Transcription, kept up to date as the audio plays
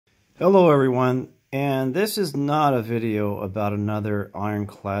Hello everyone, and this is not a video about another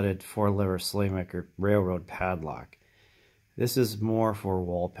iron-cladded 4-lever Slaymaker railroad padlock. This is more for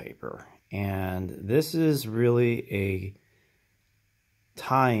wallpaper, and this is really a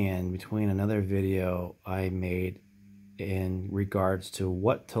tie-in between another video I made in regards to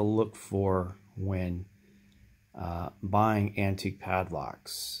what to look for when buying antique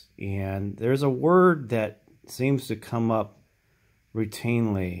padlocks. And there's a word that seems to come up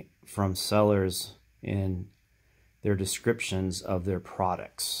routinely from sellers in their descriptions of their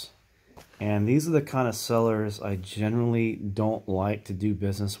products. And these are the kind of sellers I generally don't like to do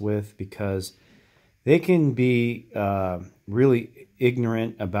business with, because they can be really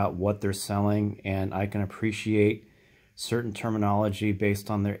ignorant about what they're selling, and I can appreciate certain terminology based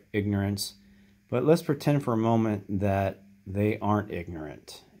on their ignorance. But let's pretend for a moment that they aren't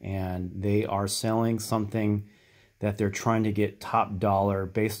ignorant and they are selling something that they're trying to get top dollar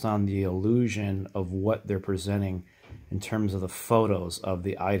based on the illusion of what they're presenting in terms of the photos of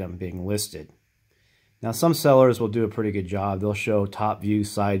the item being listed. Now, some sellers will do a pretty good job. They'll show top view,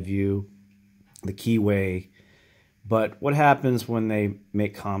 side view, the keyway. But what happens when they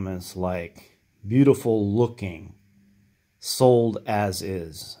make comments like, beautiful looking, sold as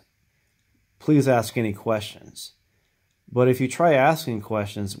is? Please ask any questions. But if you try asking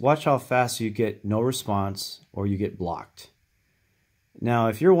questions, watch how fast you get no response or you get blocked. Now,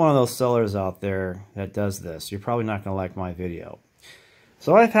 if you're one of those sellers out there that does this, you're probably not going to like my video.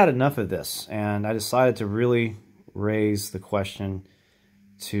 So I've had enough of this, and I decided to really raise the question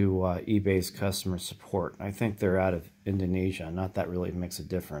to eBay's customer support. I think they're out of Indonesia. Not that really makes a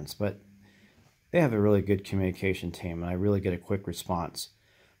difference, but they have a really good communication team, and I really get a quick response.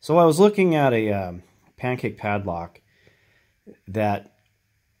 So I was looking at a pancake padlock that,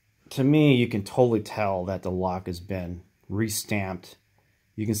 to me, you can totally tell that the lock has been restamped.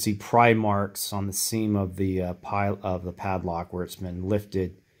 You can see pry marks on the seam of the padlock where it's been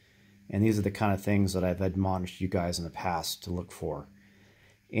lifted, and these are the kind of things that I've admonished you guys in the past to look for.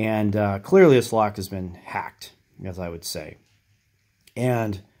 And clearly this lock has been hacked, as I would say.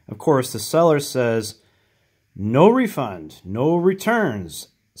 And of course the seller says no refund, no returns,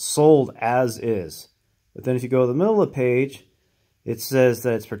 sold as is. But then if you go to the middle of the page, it says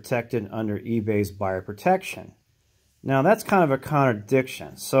that it's protected under eBay's buyer protection. Now, that's kind of a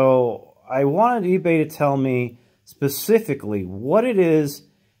contradiction. So I wanted eBay to tell me specifically what it is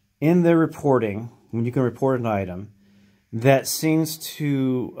in their reporting, when you can report an item, that seems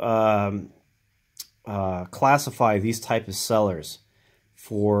to classify these type of sellers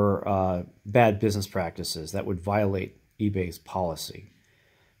for bad business practices that would violate eBay's policy.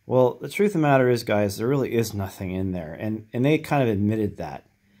 Well, the truth of the matter is, guys, there really is nothing in there, and they kind of admitted that.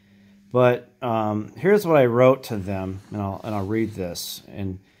 But here's what I wrote to them, and I'll read this.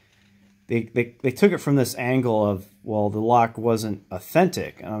 And they took it from this angle of, well, the lock wasn't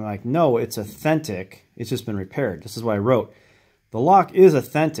authentic. And I'm like, no, it's authentic. It's just been repaired. This is what I wrote. The lock is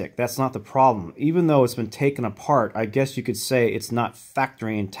authentic. That's not the problem. Even though it's been taken apart, I guess you could say it's not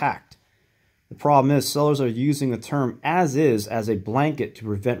factory intact. The problem is sellers are using the term as is as a blanket to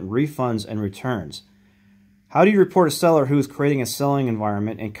prevent refunds and returns. How do you report a seller who is creating a selling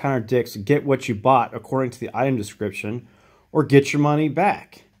environment and contradicts get what you bought according to the item description or get your money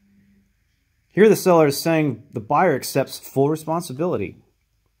back? Here the seller is saying the buyer accepts full responsibility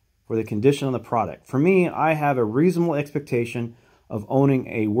for the condition of the product. For me, I have a reasonable expectation of owning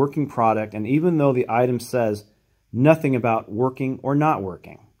a working product, and even though the item says nothing about working or not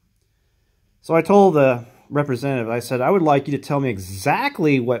working. So I told the representative, I said, I would like you to tell me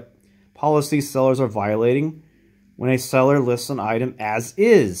exactly what policies sellers are violating when a seller lists an item as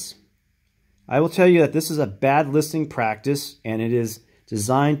is. I will tell you that this is a bad listing practice, and it is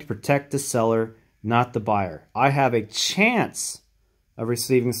designed to protect the seller, not the buyer. I have a chance of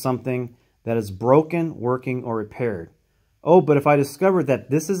receiving something that is broken, working, or repaired. Oh, but if I discover that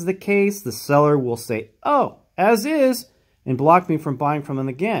this is the case, the seller will say, oh, as is, and block me from buying from them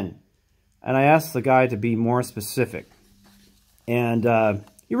again. And I asked the guy to be more specific. And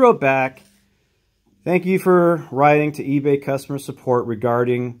he wrote back, thank you for writing to eBay customer support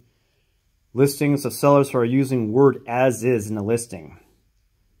regarding listings of sellers who are using word as is in the listing.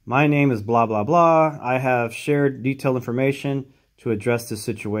 My name is blah, blah, blah. I have shared detailed information to address this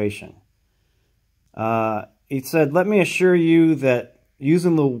situation. He said, let me assure you that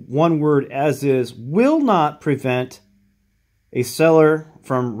using the one word as is will not prevent a seller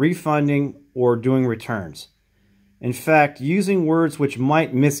from refunding or doing returns. In fact, using words which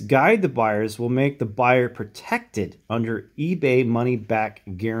might misguide the buyers will make the buyer protected under eBay money back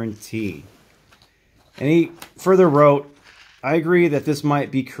guarantee. And he further wrote, I agree that this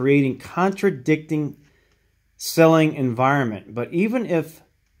might be creating contradicting selling environment, but even if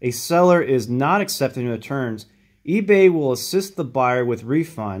a seller is not accepting returns, eBay will assist the buyer with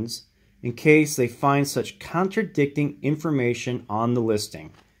refunds in case they find such contradicting information on the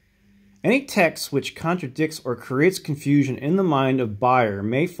listing. Any text which contradicts or creates confusion in the mind of buyer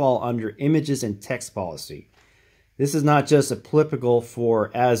may fall under images and text policy. This is not just applicable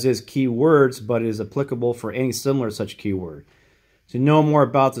for as-is keywords, but it is applicable for any similar such keyword. To know more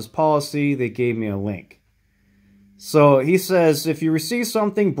about this policy, they gave me a link. So he says, if you receive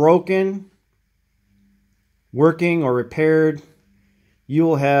something broken, working, or repaired, you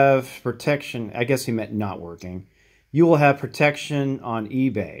will have protection. I guess he meant not working. You will have protection on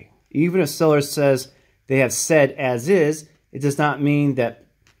eBay. Even if seller says they have said as is, it does not mean that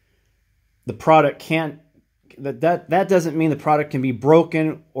the product can't, that doesn't mean the product can be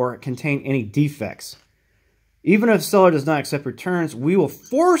broken or contain any defects. Even if the seller does not accept returns, we will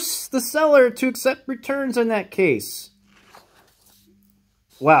force the seller to accept returns in that case.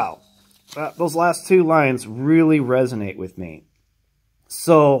 Wow. Those last two lines really resonate with me.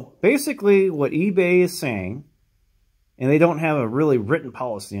 So basically what eBay is saying, and they don't have a really written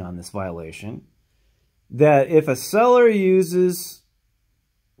policy on this violation, that if a seller uses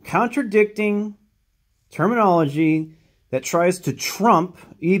contradicting terminology that tries to trump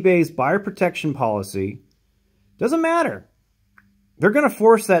eBay's buyer protection policy, doesn't matter. They're going to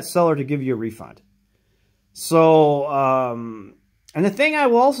force that seller to give you a refund. So, and the thing I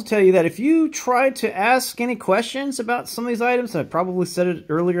will also tell you that if you try to ask any questions about some of these items, and I probably said it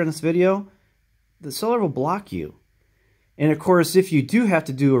earlier in this video, the seller will block you. And of course, if you do have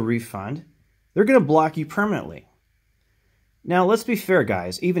to do a refund, they're going to block you permanently. Now, let's be fair,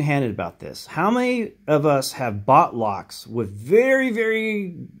 guys, even-handed about this. How many of us have bought locks with very,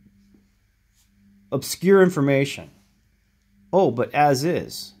 very obscure information? Oh, but as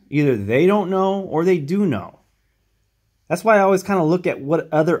is. Either they don't know or they do know. That's why I always kind of look at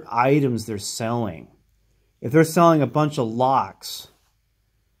what other items they're selling. If they're selling a bunch of locks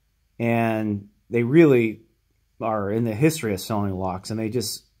and they really are in the history of selling locks and they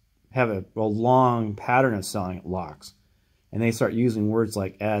just have a long pattern of selling locks and they start using words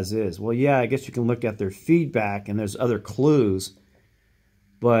like as is, well, yeah, I guess you can look at their feedback and there's other clues.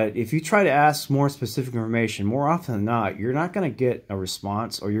 But if you try to ask more specific information, more often than not, you're not going to get a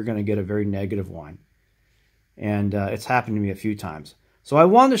response, or you're going to get a very negative one. And it's happened to me a few times. So I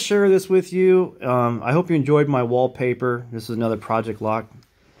wanted to share this with you. I hope you enjoyed my wallpaper. This is another project lock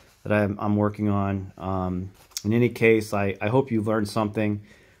that I'm working on. In any case, I hope you learned something.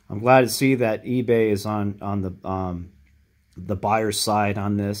 I'm glad to see that eBay is on the buyer's side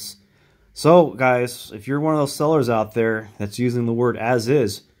on this. So, guys, if you're one of those sellers out there that's using the word as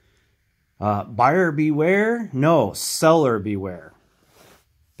is, buyer beware? No, seller beware.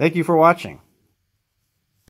 Thank you for watching.